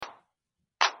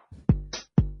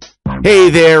Hey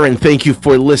there, and thank you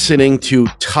for listening to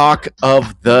Talk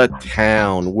of the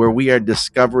Town, where we are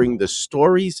discovering the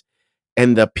stories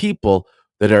and the people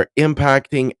that are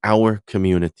impacting our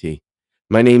community.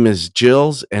 My name is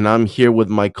Jills, and I'm here with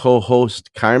my co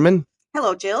host, Carmen.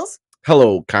 Hello, Jills.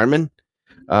 Hello, Carmen.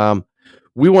 Um,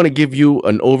 we want to give you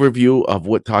an overview of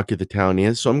what Talk of the Town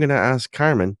is, so I'm going to ask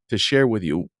Carmen to share with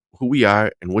you who we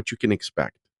are and what you can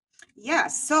expect.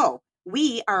 Yes, so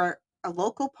we are a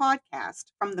local podcast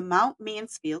from the Mount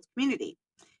Mansfield community.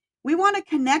 We want to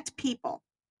connect people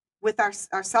with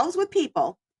ourselves with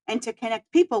people and to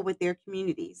connect people with their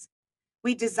communities.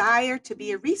 We desire to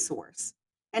be a resource.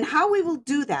 And how we will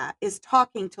do that is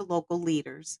talking to local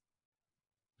leaders.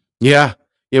 Yeah.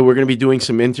 Yeah, we're going to be doing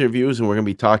some interviews and we're going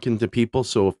to be talking to people.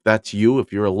 So if that's you,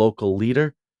 if you're a local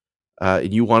leader,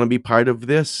 and you want to be part of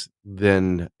this,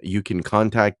 then you can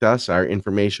contact us. Our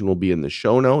information will be in the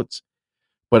show notes,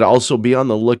 but also be on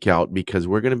the lookout because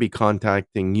we're going to be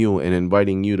contacting you and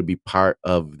inviting you to be part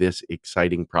of this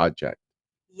exciting project.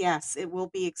 Yes, it will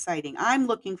be exciting. I'm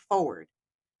looking forward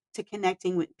to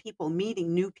connecting with people,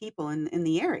 meeting new people in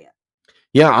the area.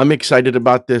 Yeah, I'm excited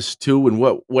about this too. And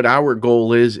what our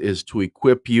goal is to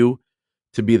equip you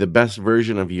to be the best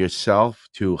version of yourself,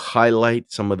 to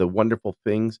highlight some of the wonderful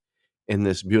things in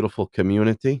this beautiful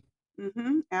community.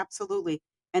 Absolutely.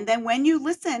 And then when you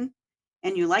listen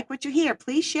and you like what you hear,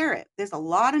 please share it. There's a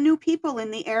lot of new people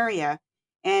in the area.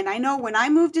 And I know when I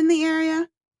moved in the area,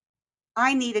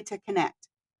 I needed to connect.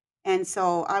 And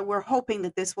so we're hoping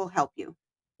that this will help you.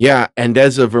 Yeah, and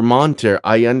as a Vermonter,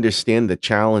 I understand the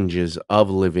challenges of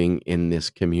living in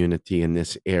this community, in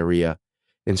this area.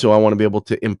 And so I want to be able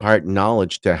to impart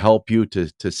knowledge to help you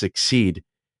to succeed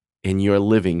in your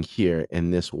living here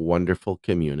in this wonderful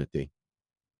community.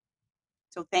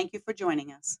 So thank you for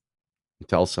joining us.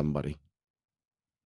 Tell somebody.